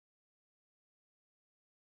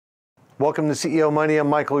Welcome to CEO Money. I'm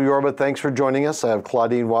Michael Yorba. Thanks for joining us. I have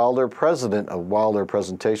Claudyne Wilder, president of Wilder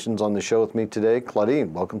Presentations, on the show with me today.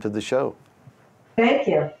 Claudyne, welcome to the show. Thank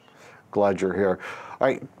you. Glad you're here. All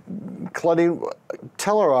right, Claudyne,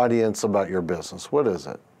 tell our audience about your business. What is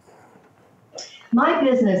it? My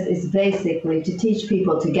business is basically to teach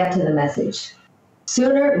people to get to the message.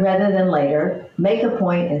 Sooner rather than later, make a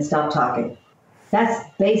point and stop talking. That's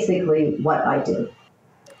basically what I do.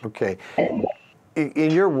 Okay.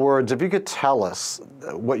 In your words, if you could tell us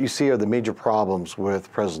what you see are the major problems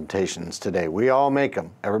with presentations today. We all make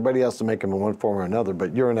them. Everybody has to make them in one form or another,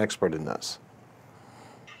 but you're an expert in this.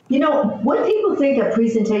 You know, what people think a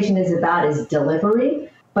presentation is about is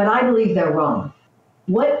delivery, but I believe they're wrong.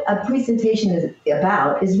 What a presentation is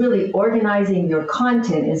about is really organizing your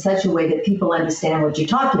content in such a way that people understand what you're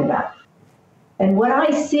talking about. And what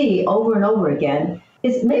I see over and over again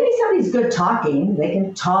is maybe somebody's good talking. They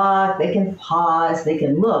can talk, they can pause, they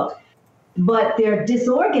can look, but they're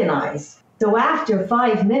disorganized. So after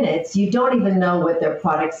 5 minutes, you don't even know what their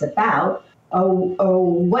product's about or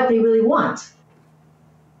what they really want.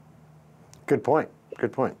 Good point.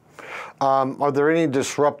 Good point. Are there any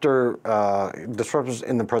disruptors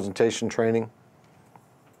in the presentation training?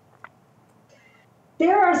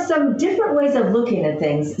 There are some different ways of looking at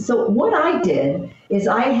things. So what I did is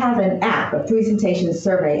I have an app, a presentation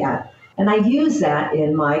survey app, and I use that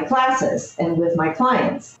in my classes and with my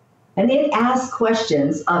clients. And it asks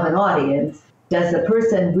questions of an audience. Does the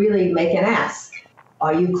person really make an ask?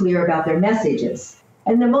 Are you clear about their messages?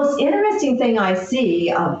 And the most interesting thing I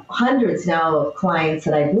see of hundreds now of clients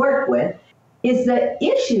that I've worked with is the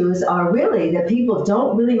issues are really that people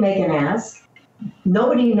don't really make an ask.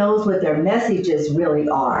 Nobody knows what their messages really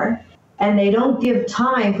are, and they don't give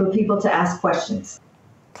time for people to ask questions.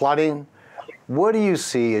 Claudyne, what do you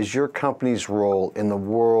see as your company's role in the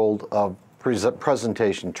world of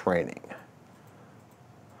presentation training?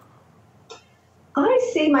 I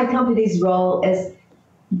see my company's role as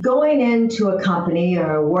going into a company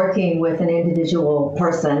or working with an individual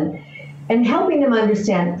person and helping them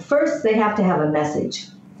understand, first, they have to have a message.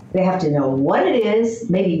 They have to know what it is,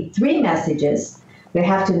 maybe 3 messages. They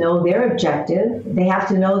have to know their objective. They have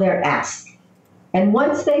to know their ask. And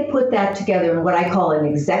once they put that together in what I call an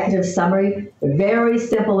executive summary, very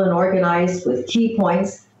simple and organized with key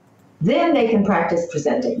points, then they can practice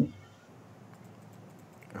presenting.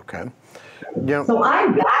 Okay. So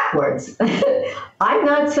I'm backwards. I'm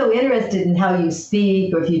not so interested in how you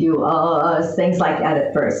speak or if you do things like that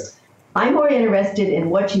at first. I'm more interested in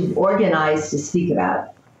what you've organized to speak about.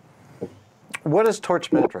 What is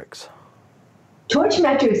TorchMetrics?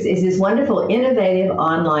 TorchMetrics is this wonderful, innovative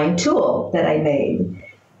online tool that I made.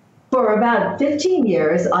 For about 15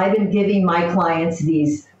 years, I've been giving my clients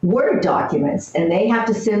these Word documents, and they have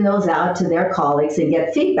to send those out to their colleagues and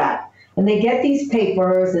get feedback. And they get these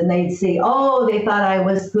papers, and they'd say, oh, they thought I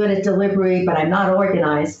was good at delivery, but I'm not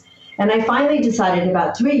organized. And I finally decided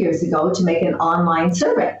about 3 years ago to make an online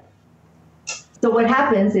survey. So what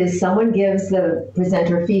happens is someone gives the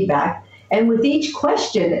presenter feedback, and with each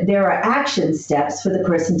question, there are action steps for the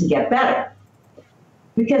person to get better.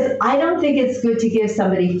 Because I don't think it's good to give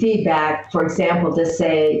somebody feedback, for example, to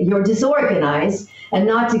say you're disorganized, and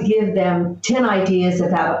not to give them 10 ideas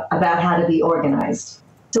about how to be organized.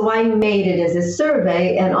 So I made it as a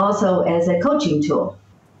survey and also as a coaching tool.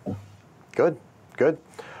 Good, good.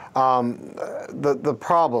 The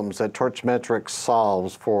problems that TorchMetrics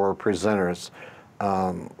solves for presenters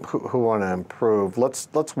who want to improve,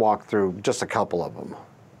 let's walk through just a couple of them.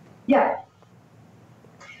 Yeah.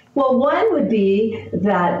 Well, one would be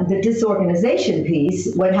that the disorganization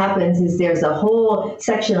piece, what happens is there's a whole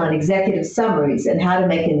section on executive summaries and how to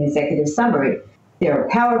make an executive summary. There are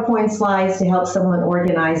PowerPoint slides to help someone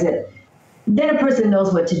organize it. Then a person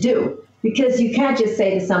knows what to do, because you can't just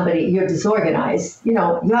say to somebody, you're disorganized. You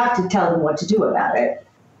know, you have to tell them what to do about it.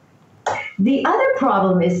 The other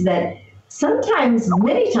problem is that sometimes,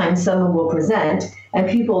 many times, someone will present and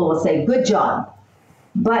people will say, good job.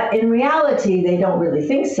 But in reality, they don't really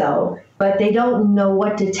think so, but they don't know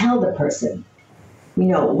what to tell the person. You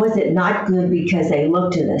know, was it not good because they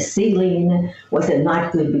looked to the ceiling? Was it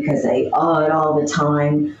not good because they all the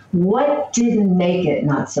time? What didn't make it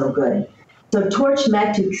not so good? So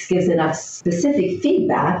TorchMetrics gives enough specific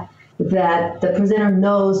feedback that the presenter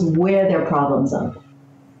knows where their problems are.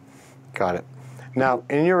 Got it. Now,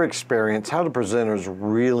 in your experience, how do presenters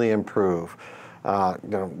really improve?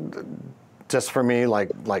 Just for me,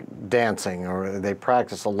 like dancing, or they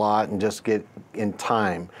practice a lot and just get in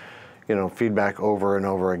time, feedback over and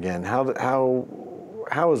over again.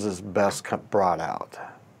 How is this best brought out?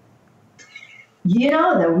 You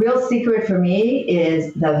know, the real secret for me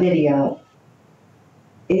is the video.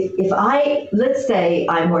 If I, let's say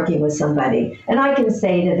I'm working with somebody and I can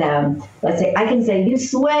say to them, let's say, I can say, you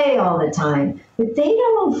sway all the time, but they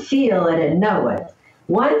don't feel it and know it.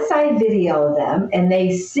 Once I video them and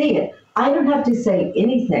they see it, I don't have to say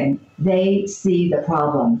anything. They see the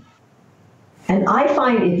problem. And I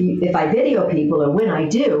find if I video people, or when I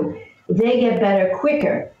do, they get better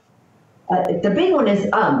quicker. The big one is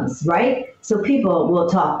ums, right? So people will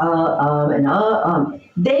talk and.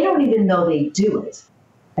 They don't even know they do it.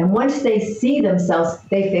 And once they see themselves,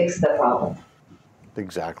 they fix the problem.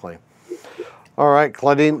 Exactly. All right,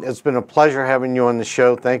 Claudyne, it's been a pleasure having you on the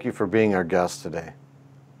show. Thank you for being our guest today.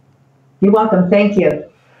 You're welcome. Thank you.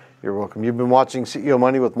 You're welcome. You've been watching CEO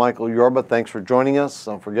Money with Michael Yorba. Thanks for joining us.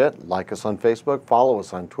 Don't forget, like us on Facebook, follow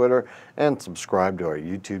us on Twitter, and subscribe to our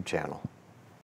YouTube channel.